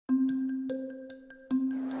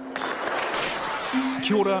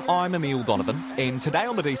Kia ora, I'm Emile Donovan, and today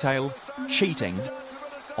on The Detail, cheating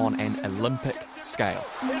on an Olympic scale.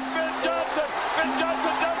 It's Ben Johnson! Ben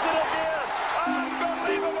Johnson does it again!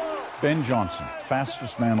 Unbelievable! Ben Johnson,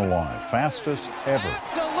 fastest man alive, fastest ever.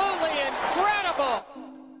 Absolutely incredible!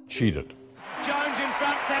 Cheated. Jones in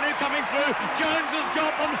front, Thanu coming through. Jones has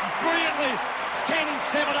got them brilliantly. Standing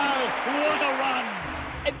 7-0. What a run!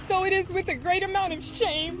 And so it is with a great amount of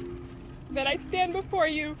shame that I stand before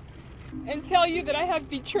you and tell you that I have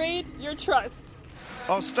betrayed your trust.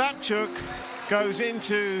 Ostapchuk goes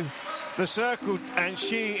into the circle and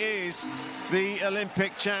she is the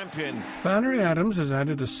Olympic champion. Valerie Adams has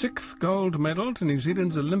added a sixth gold medal to New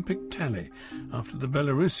Zealand's Olympic tally after the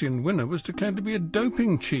Belarusian winner was declared to be a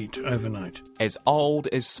doping cheat overnight. As old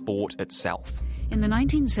as sport itself. In the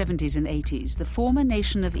 1970s and 80s, the former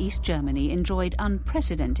nation of East Germany enjoyed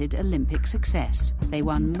unprecedented Olympic success. They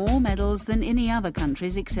won more medals than any other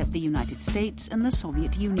countries except the United States and the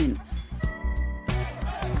Soviet Union.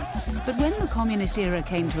 But when the communist era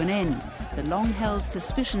came to an end, the long-held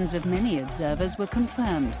suspicions of many observers were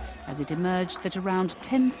confirmed as it emerged that around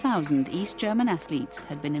 10,000 East German athletes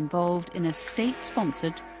had been involved in a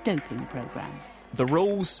state-sponsored doping program. The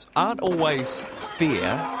rules aren't always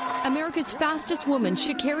fair. America's fastest woman,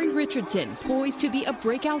 Sha'Carri Richardson, poised to be a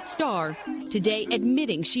breakout star, today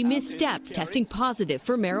admitting she misstepped, testing positive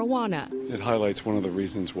for marijuana. It highlights one of the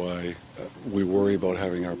reasons why we worry about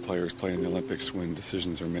having our players play in the Olympics when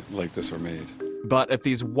decisions like this are made. But if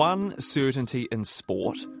there's one certainty in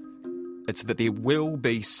sport, it's that there will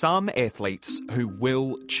be some athletes who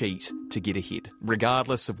will cheat to get ahead,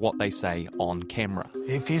 regardless of what they say on camera.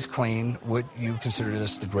 If he's clean, would you consider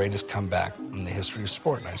this the greatest comeback in the history of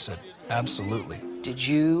sport? And I said, absolutely. Did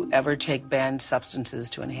you ever take banned substances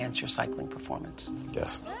to enhance your cycling performance?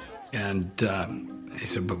 Yes. And he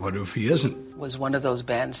said, but what if he isn't? Was one of those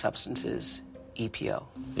banned substances EPO?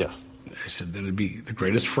 Yes. I said, then it'd be the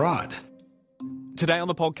greatest fraud. Today on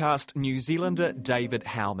the podcast, New Zealander David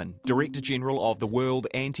Howman, Director General of the World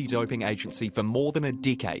Anti-Doping Agency for more than a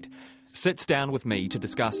decade, sits down with me to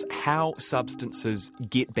discuss how substances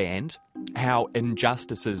get banned, how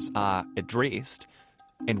injustices are addressed,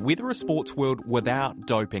 and whether a sports world without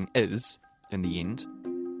doping is, in the end,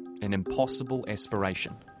 an impossible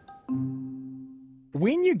aspiration.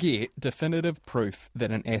 When you get definitive proof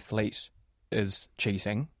that an athlete is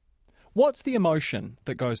cheating, what's the emotion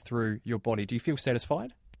that goes through your body? Do you feel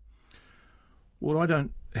satisfied? Well, I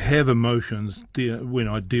don't have emotions when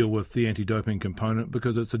I deal with the anti-doping component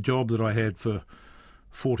because it's a job that I had for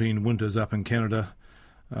 14 winters up in Canada.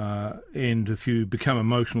 And if you become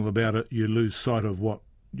emotional about it, you lose sight of what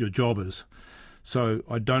your job is. So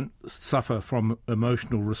I don't suffer from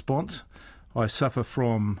emotional response. I suffer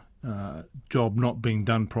from job not being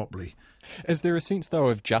done properly. Is there a sense, though,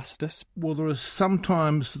 of justice? Well, there is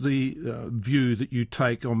sometimes the view that you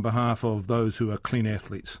take on behalf of those who are clean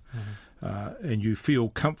athletes, and you feel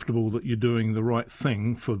comfortable that you're doing the right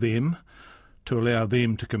thing for them to allow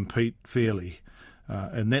them to compete fairly.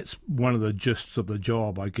 And that's one of the gists of the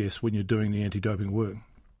job, I guess, when you're doing the anti-doping work.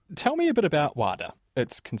 Tell me a bit about WADA,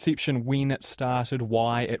 its conception, when it started,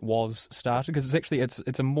 why it was started, because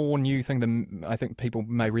it's a more new thing than I think people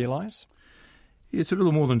may realise. It's a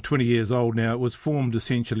little more than 20 years old now. It was formed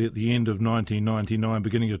essentially at the end of 1999,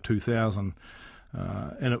 beginning of 2000,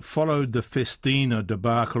 and it followed the Festina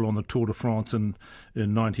debacle on the Tour de France in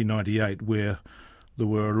 1998, where there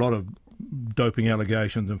were a lot of doping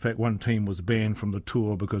allegations. In fact, one team was banned from the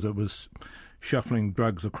Tour because it was shuffling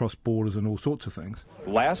drugs across borders and all sorts of things.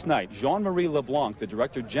 Last night, Jean-Marie Leblanc, the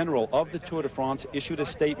Director General of the Tour de France, issued a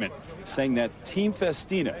statement saying that Team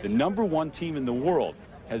Festina, the number one team in the world,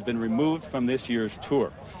 has been removed from this year's tour.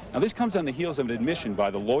 Now, this comes on the heels of an admission by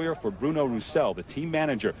the lawyer for Bruno Roussel, the team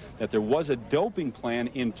manager, that there was a doping plan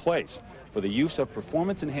in place for the use of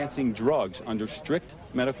performance-enhancing drugs under strict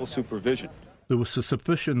medical supervision. There was a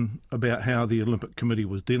suspicion about how the Olympic Committee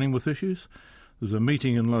was dealing with issues. There was a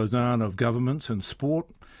meeting in Lausanne of governments and sport,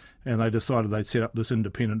 and they decided they'd set up this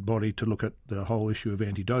independent body to look at the whole issue of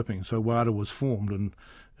anti-doping. So WADA was formed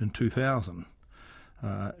in 2000.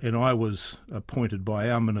 And I was appointed by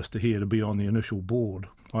our minister here to be on the initial board.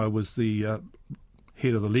 I was the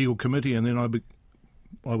head of the legal committee, and then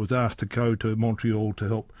I was asked to go to Montreal to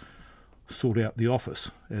help sort out the office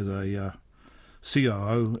as a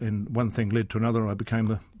COO, and one thing led to another, and I became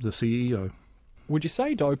the CEO. Would you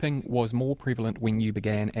say doping was more prevalent when you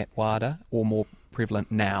began at WADA or more prevalent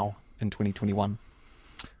now in 2021?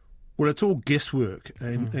 Well, it's all guesswork,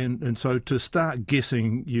 and so to start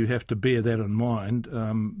guessing, you have to bear that in mind.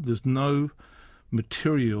 There's no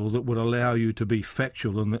material that would allow you to be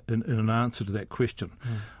factual in an answer to that question.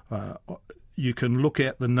 you can look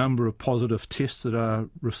at the number of positive tests that are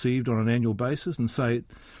received on an annual basis and say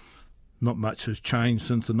not much has changed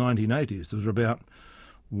since the 1980s. There's about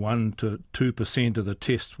 1 to 2% of the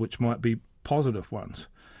tests which might be positive ones.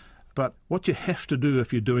 But what you have to do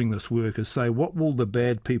if you're doing this work is say, what will the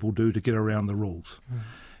bad people do to get around the rules?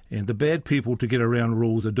 And the bad people to get around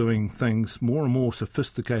rules are doing things more and more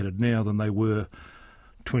sophisticated now than they were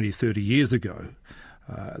 20, 30 years ago.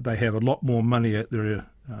 They have a lot more money at their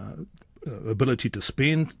ability to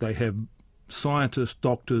spend. They have scientists,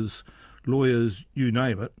 doctors, lawyers, you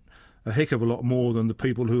name it, a heck of a lot more than the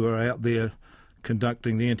people who are out there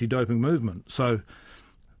conducting the anti-doping movement. So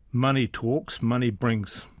money talks, money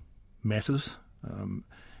brings matters, and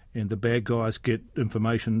the bad guys get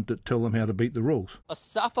information to tell them how to beat the rules.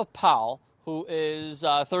 Asafa Powell, who is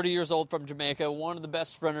 30 years old from Jamaica, one of the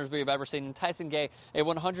best sprinters we've ever seen, and Tyson Gay, a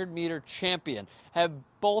 100-meter champion, have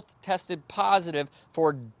both tested positive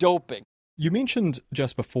for doping. You mentioned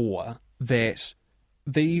just before that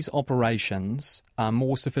these operations are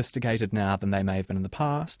more sophisticated now than they may have been in the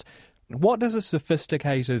past. What does a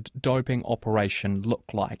sophisticated doping operation look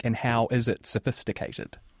like, and how is it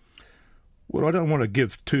sophisticated? Well, I don't want to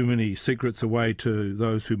give too many secrets away to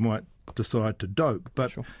those who might decide to dope,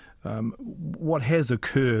 but sure. What has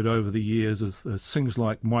occurred over the years is things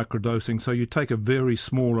like microdosing. So you take a very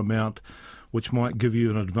small amount, which might give you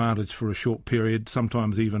an advantage for a short period,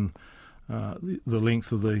 sometimes even the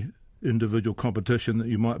length of the individual competition that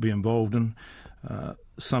you might be involved in,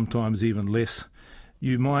 sometimes even less.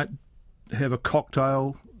 You might have a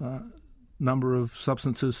cocktail number of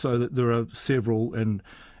substances so that there are several, and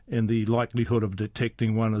the likelihood of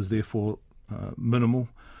detecting one is therefore minimal.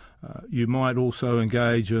 You might also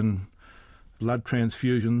engage in blood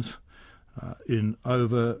transfusions, in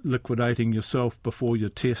over-liquidating yourself before your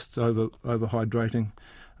tests, over-hydrating.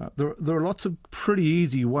 There are lots of pretty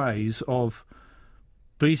easy ways of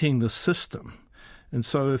beating the system. And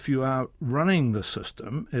so if you are running the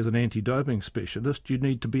system as an anti-doping specialist, you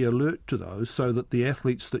need to be alert to those so that the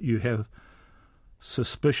athletes that you have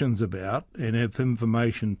suspicions about and have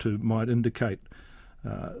information to might indicate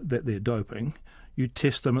that they're doping, you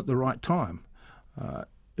test them at the right time.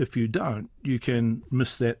 If you don't, you can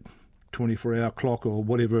miss that 24-hour clock or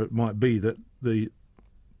whatever it might be that the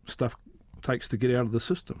stuff takes to get out of the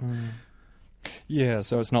system. Yeah,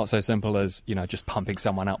 so it's not so simple as, just pumping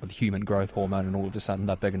someone up with human growth hormone and all of a sudden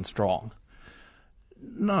they're big and strong.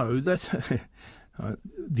 No, that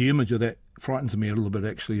the image of that frightens me a little bit,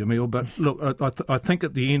 actually, Emil. But look, I think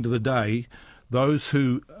at the end of the day, those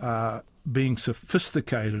who are being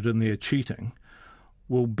sophisticated in their cheating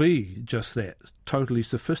will be just that, totally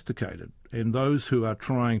sophisticated. And those who are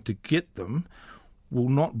trying to get them will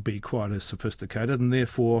not be quite as sophisticated, and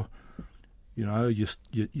therefore,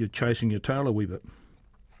 you're chasing your tail a wee bit.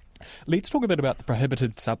 Let's talk a bit about the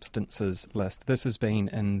prohibited substances list. This has been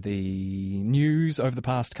in the news over the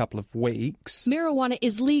past couple of weeks. Marijuana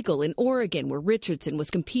is legal in Oregon, where Richardson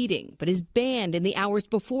was competing, but is banned in the hours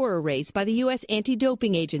before a race by the U.S.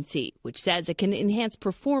 Anti-Doping Agency, which says it can enhance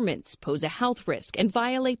performance, pose a health risk, and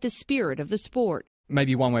violate the spirit of the sport.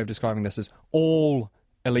 Maybe one way of describing this is all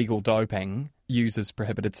illegal doping uses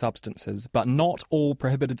prohibited substances, but not all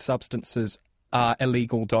prohibited substances are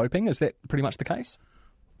illegal doping. Is that pretty much the case?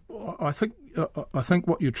 I think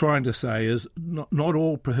what you're trying to say is not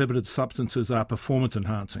all prohibited substances are performance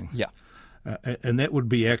enhancing. Yeah. And that would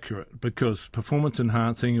be accurate, because performance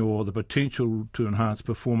enhancing or the potential to enhance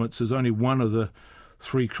performance is only one of the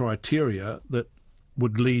three criteria that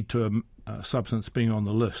would lead to a substance being on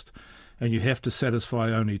the list. And you have to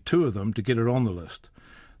satisfy only two of them to get it on the list.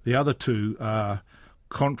 The other two are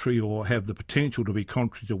contrary or have the potential to be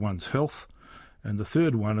contrary to one's health. And the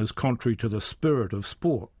third one is contrary to the spirit of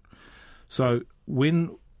sport. So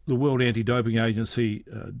when the World Anti-Doping Agency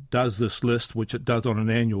does this list, which it does on an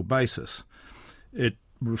annual basis, it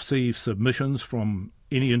receives submissions from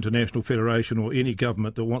any international federation or any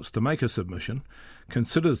government that wants to make a submission,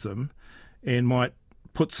 considers them, and might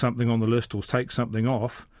put something on the list or take something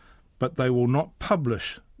off, but they will not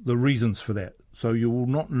publish the reasons for that. So you will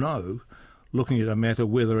not know, looking at a matter,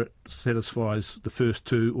 whether it satisfies the first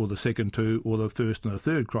two or the second two or the first and the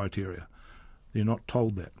third criteria. You're not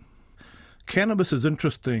told that. Cannabis is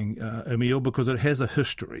interesting, Emil, because it has a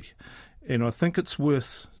history, and I think it's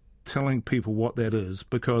worth telling people what that is,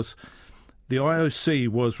 because the IOC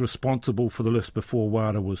was responsible for the list before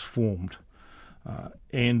WADA was formed.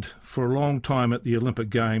 And for a long time at the Olympic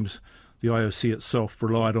Games, the IOC itself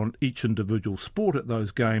relied on each individual sport at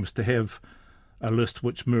those games to have a list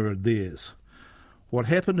which mirrored theirs. What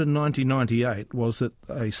happened in 1998 was that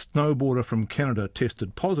a snowboarder from Canada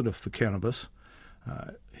tested positive for cannabis.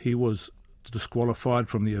 He was disqualified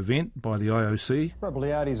from the event by the IOC.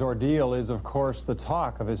 Rebliati's ordeal is, of course, the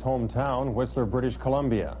talk of his hometown, Whistler, British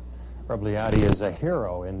Columbia. Rebliati is a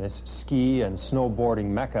hero in this ski and snowboarding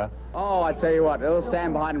mecca. Oh, I tell you what, they'll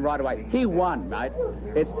stand behind him right away. He won, mate.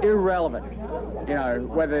 It's irrelevant, you know,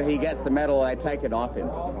 whether he gets the medal or they take it off him.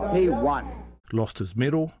 He won. Lost his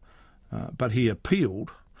medal, but he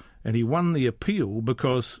appealed, and he won the appeal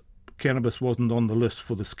because cannabis wasn't on the list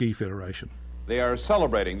for the Ski Federation. They are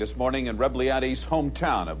celebrating this morning in Rebliati's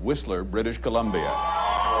hometown of Whistler, British Columbia.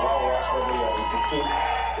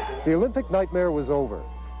 The Olympic nightmare was over,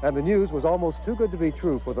 and the news was almost too good to be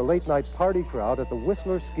true for the late-night party crowd at the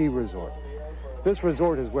Whistler Ski Resort. This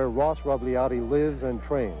resort is where Ross Rebliati lives and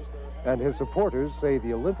trains, and his supporters say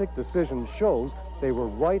the Olympic decision shows they were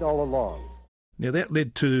right all along. Now that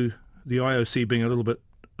led to the IOC being a little bit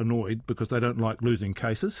annoyed because they don't like losing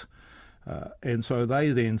cases, and so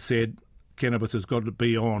they then said cannabis has got to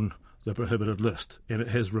be on the prohibited list, and it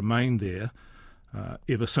has remained there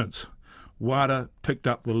ever since. WADA picked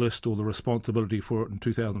up the list or the responsibility for it in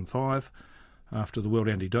 2005 after the World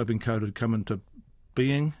Anti-Doping Code had come into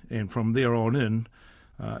being, and from there on in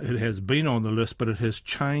it has been on the list, but it has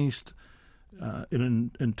changed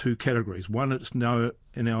in two categories. One, it's now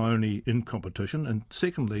only in competition, and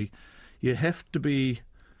secondly, you have to be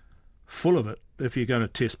full of it if you're going to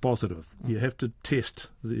test positive. You have to test,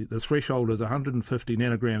 the threshold is 150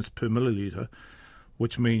 nanograms per millilitre,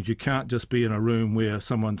 which means you can't just be in a room where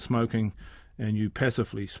someone's smoking and you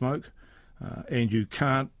passively smoke, and you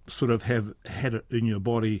can't sort of have had it in your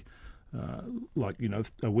body like, you know,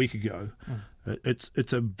 a week ago.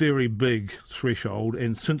 It's a very big threshold,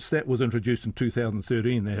 and since that was introduced in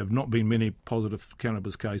 2013, there have not been many positive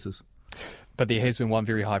cannabis cases. But there has been one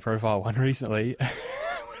very high-profile one recently.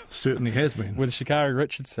 Certainly has been. With Sha'Carri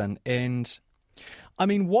Richardson. And, I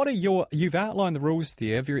mean, what are you've outlined the rules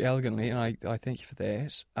there very elegantly, and I thank you for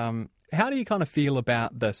that. How do you kind of feel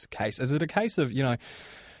about this case? Is it a case of, you know,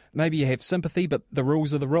 maybe you have sympathy, but the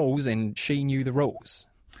rules are the rules, and she knew the rules?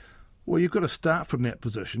 Well, you've got to start from that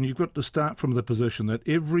position. You've got to start from the position that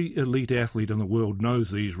every elite athlete in the world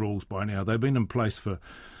knows these rules by now. They've been in place for,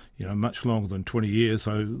 you know, much longer than 20 years,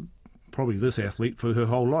 so probably this athlete for her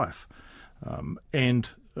whole life. And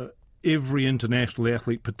every international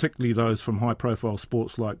athlete, particularly those from high-profile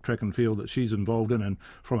sports like track and field that she's involved in, and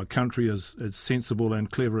from a country as sensible and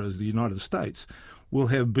clever as the United States, will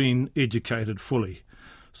have been educated fully.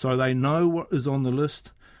 So they know what is on the list.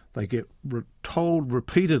 They get told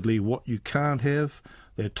repeatedly what you can't have.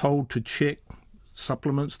 They're told to check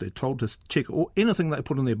supplements. They're told to check anything they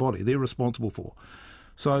put in their body. They're responsible for.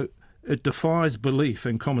 So it defies belief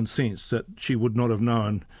and common sense that she would not have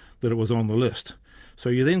known that it was on the list. So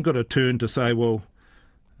you then got to turn to say, well,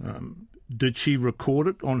 did she record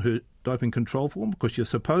it on her doping control form? Because you're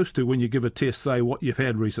supposed to, when you give a test, say what you've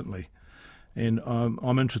had recently. And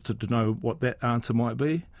I'm interested to know what that answer might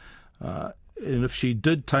be. And if she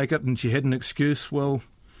did take it and she had an excuse, well,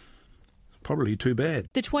 probably too bad.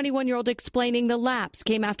 The 21-year-old explaining the lapse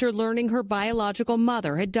came after learning her biological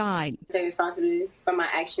mother had died. I take responsibility for my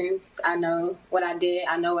actions. I know what I did.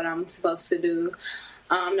 I know what I'm supposed to do.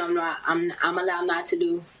 I'm allowed not to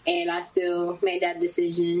do, and I still made that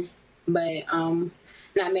decision. But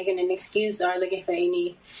not making an excuse or looking for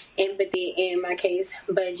any empathy in my case,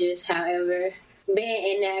 but just, however,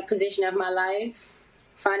 being in that position of my life,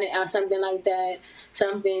 finding out something like that,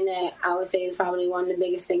 something that I would say is probably one of the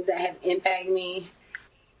biggest things that have impacted me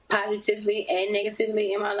positively and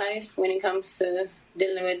negatively in my life when it comes to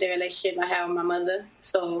dealing with the relationship I have with my mother.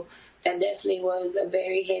 So that definitely was a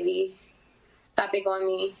very heavy topic on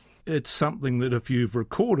me. It's something that if you've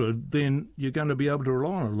recorded, then you're going to be able to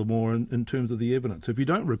rely on it a little more in terms of the evidence. If you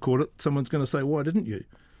don't record it, someone's going to say, why didn't you?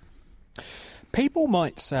 People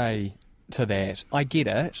might say to that, I get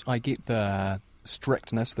it, I get the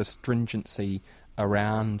strictness, the stringency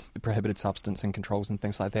around prohibited substance and controls and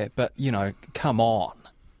things like that, but, you know, come on.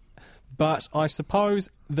 But I suppose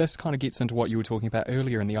this kind of gets into what you were talking about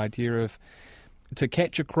earlier, and the idea of to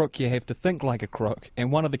catch a crook, you have to think like a crook.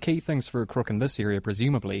 And one of the key things for a crook in this area,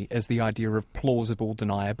 presumably, is the idea of plausible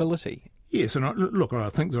deniability. Yes, and I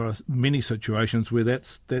think there are many situations where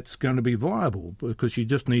that's going to be viable, because you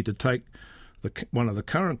just need to take one of the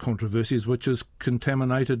current controversies, which is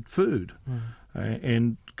contaminated food.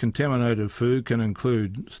 And contaminated food can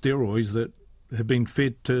include steroids that have been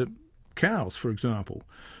fed to cows, for example.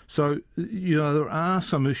 So, you know, there are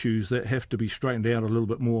some issues that have to be straightened out a little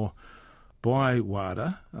bit more by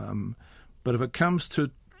WADA, but if it comes to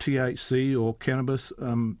THC or cannabis,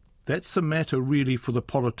 that's a matter really for the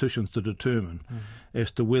politicians to determine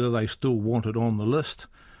as to whether they still want it on the list.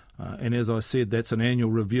 And as I said, that's an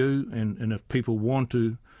annual review, and if people want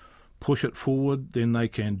to push it forward, then they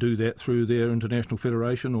can do that through their international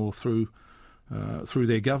federation or through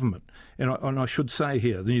their government. And I should say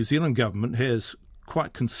here, the New Zealand government has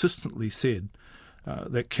quite consistently said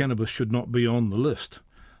that cannabis should not be on the list.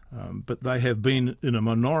 But they have been in a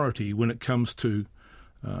minority when it comes to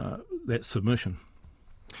that submission.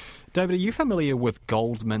 David, are you familiar with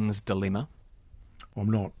Goldman's dilemma? I'm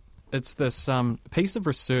not. It's this piece of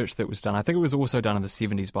research that was done. I think it was also done in the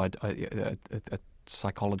 70s by a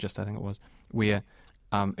psychologist, I think it was, where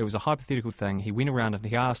it was a hypothetical thing. He went around and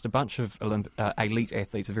he asked a bunch of elite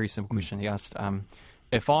athletes a very simple question. He asked,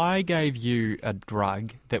 if I gave you a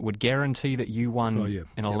drug that would guarantee that you won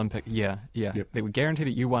an Olympic... that would guarantee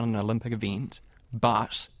that you won an Olympic event,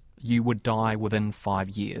 but you would die within 5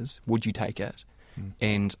 years, would you take it?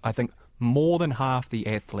 And I think more than half the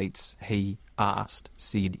athletes he asked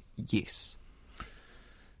said yes.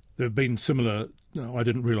 There have been similar... I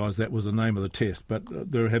didn't realise that was the name of the test, but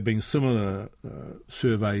there have been similar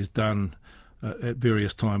surveys done at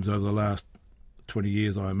various times over the last 20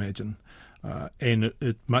 years, I imagine, and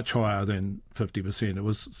it much higher than 50%. It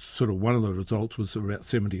was sort of one of the results was about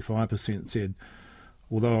 75% said,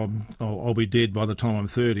 although I'll be dead by the time I'm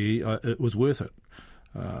 30, it was worth it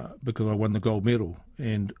because I won the gold medal.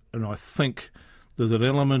 And I think there's an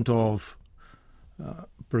element of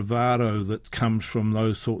bravado that comes from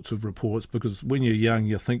those sorts of reports, because when you're young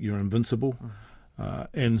you think you're invincible,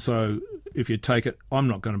 and so if you take it, I'm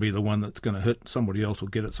not going to be the one that's going to hit, somebody else will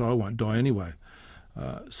get it, so I won't die anyway.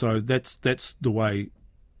 So that's the way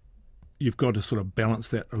you've got to sort of balance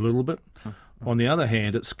that a little bit. On the other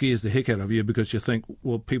hand, it scares the heck out of you because you think,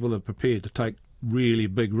 well, people are prepared to take really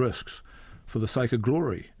big risks for the sake of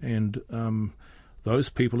glory, and those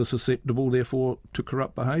people are susceptible therefore to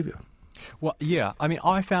corrupt behaviour. Well, yeah, I mean,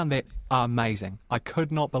 I found that amazing. I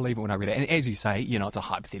could not believe it when I read it. And as you say, it's a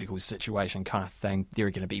hypothetical situation kind of thing. There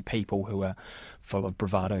are going to be people who are full of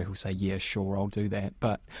bravado who say, yeah, sure, I'll do that.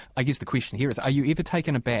 But I guess the question here is, are you ever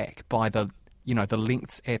taken aback by the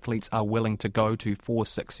lengths athletes are willing to go to for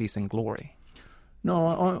success and glory?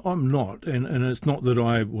 No, I'm not. And it's not that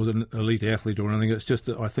I was an elite athlete or anything. It's just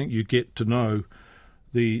that I think you get to know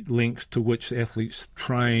the lengths to which athletes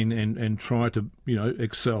train and try to,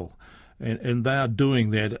 excel. And they are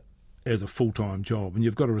doing that as a full-time job, and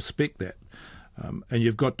you've got to respect that. And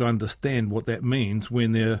you've got to understand what that means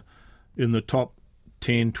when they're in the top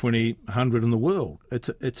 10, 20, 100 in the world.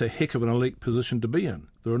 It's a heck of an elite position to be in.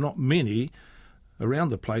 There are not many around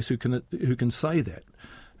the place who can say that.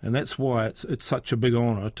 And that's why it's such a big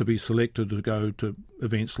honour to be selected to go to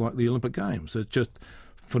events like the Olympic Games. It's just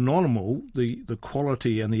phenomenal, the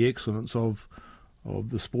quality and the excellence of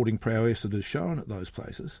the sporting prowess that is shown at those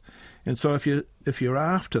places. And so if you're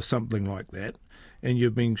after something like that, and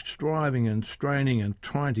you've been striving and straining and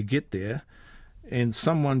trying to get there, and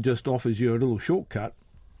someone just offers you a little shortcut,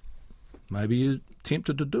 maybe you're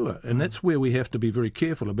tempted to do it. And that's where we have to be very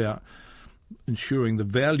careful about ensuring the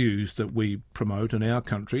values that we promote in our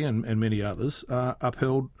country and many others are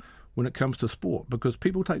upheld when it comes to sport, because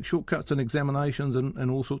people take shortcuts in examinations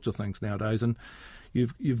and all sorts of things nowadays, and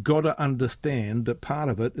You've got to understand that part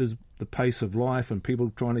of it is the pace of life and people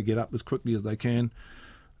trying to get up as quickly as they can.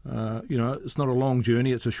 It's not a long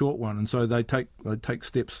journey; it's a short one, and so they take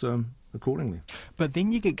steps accordingly. But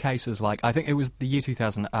then you get cases like, I think it was the year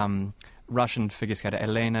 2000, Russian figure skater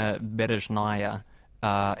Elena Berezhnaya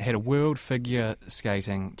had a world figure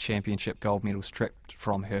skating championship gold medal stripped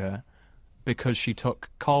from her because she took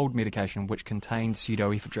cold medication which contained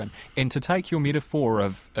pseudoephedrine. And to take your metaphor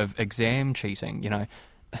of exam cheating,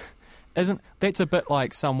 that's a bit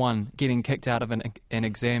like someone getting kicked out of an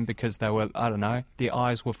exam because they were, I don't know, their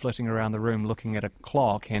eyes were flitting around the room looking at a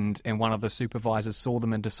clock, and one of the supervisors saw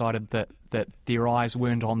them and decided that their eyes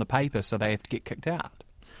weren't on the paper, so they have to get kicked out.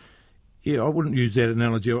 Yeah, I wouldn't use that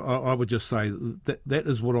analogy. I would just say that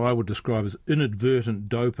is what I would describe as inadvertent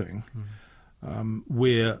doping,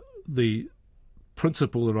 where the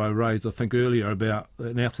principle that I raised, I think, earlier about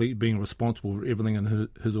an athlete being responsible for everything in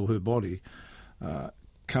his or her body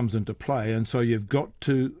comes into play. And so you've got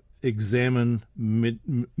to examine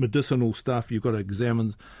medicinal stuff, you've got to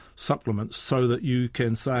examine supplements so that you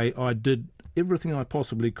can say, I did everything I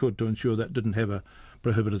possibly could to ensure that didn't have a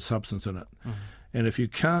prohibited substance in it. Mm-hmm. And if you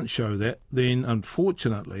can't show that, then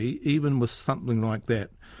unfortunately, even with something like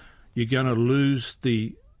that, you're going to lose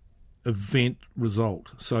the event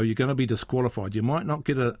result. So you're going to be disqualified. You might not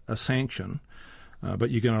get a sanction, but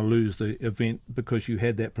you're going to lose the event because you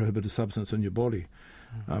had that prohibited substance in your body.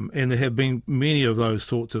 And there have been many of those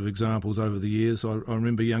sorts of examples over the years. I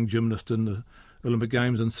remember a young gymnast in the Olympic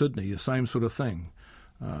Games in Sydney, the same sort of thing.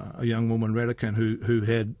 a young woman, Radican, who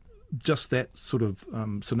had just that sort of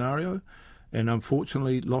scenario, and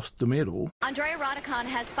unfortunately lost the medal. Andrea Radicon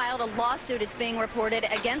has filed a lawsuit, it's being reported,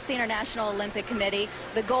 against the International Olympic Committee.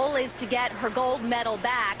 The goal is to get her gold medal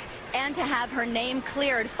back and to have her name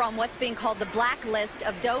cleared from what's being called the blacklist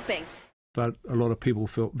of doping. But a lot of people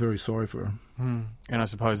felt very sorry for her. And I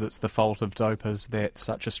suppose it's the fault of dopers that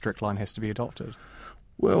such a strict line has to be adopted.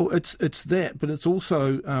 Well, it's that, but it's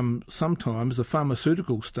also sometimes the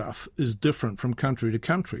pharmaceutical stuff is different from country to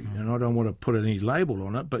country, and I don't want to put any label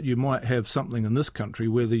on it, but you might have something in this country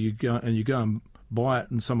whether you go and buy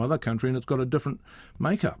it in some other country and it's got a different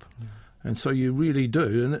makeup. And so you really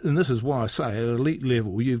do, and this is why I say at elite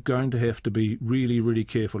level you're going to have to be really, really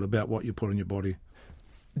careful about what you put in your body.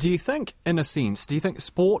 Do you think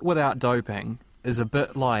sport without doping is a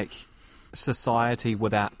bit like society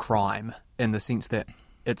without crime, in the sense that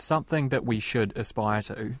it's something that we should aspire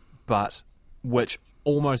to, but which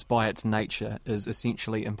almost by its nature is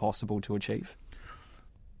essentially impossible to achieve?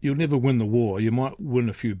 You'll never win the war. You might win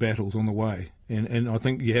a few battles on the way, and I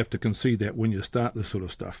think you have to concede that when you start this sort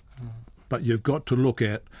of stuff. But you've got to look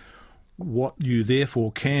at what you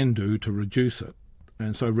therefore can do to reduce it.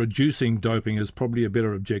 And so reducing doping is probably a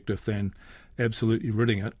better objective than absolutely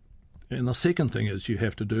ridding it. And the second thing is you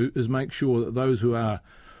have to do is make sure that those who are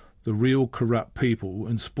the real corrupt people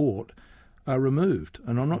in sport are removed.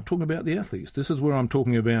 And I'm not talking about the athletes. This is where I'm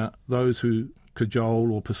talking about those who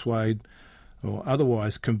cajole or persuade or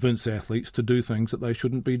otherwise convince athletes to do things that they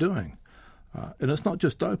shouldn't be doing. And it's not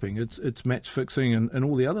just doping, it's match fixing and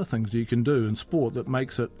all the other things you can do in sport that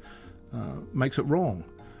makes it wrong.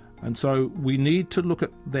 And so we need to look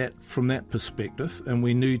at that from that perspective, and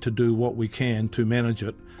we need to do what we can to manage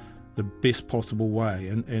it the best possible way,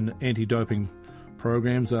 and anti-doping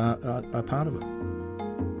programs are part of it.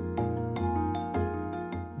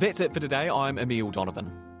 That's it for today. I'm Emile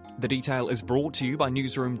Donovan. The Detail is brought to you by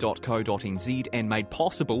newsroom.co.nz and made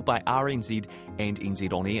possible by RNZ and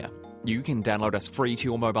NZ On Air. You can download us free to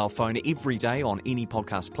your mobile phone every day on any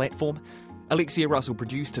podcast platform. Alexia Russell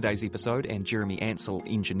produced today's episode and Jeremy Ansell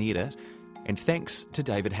engineered it. And thanks to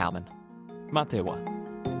David Howman. Mā te wā.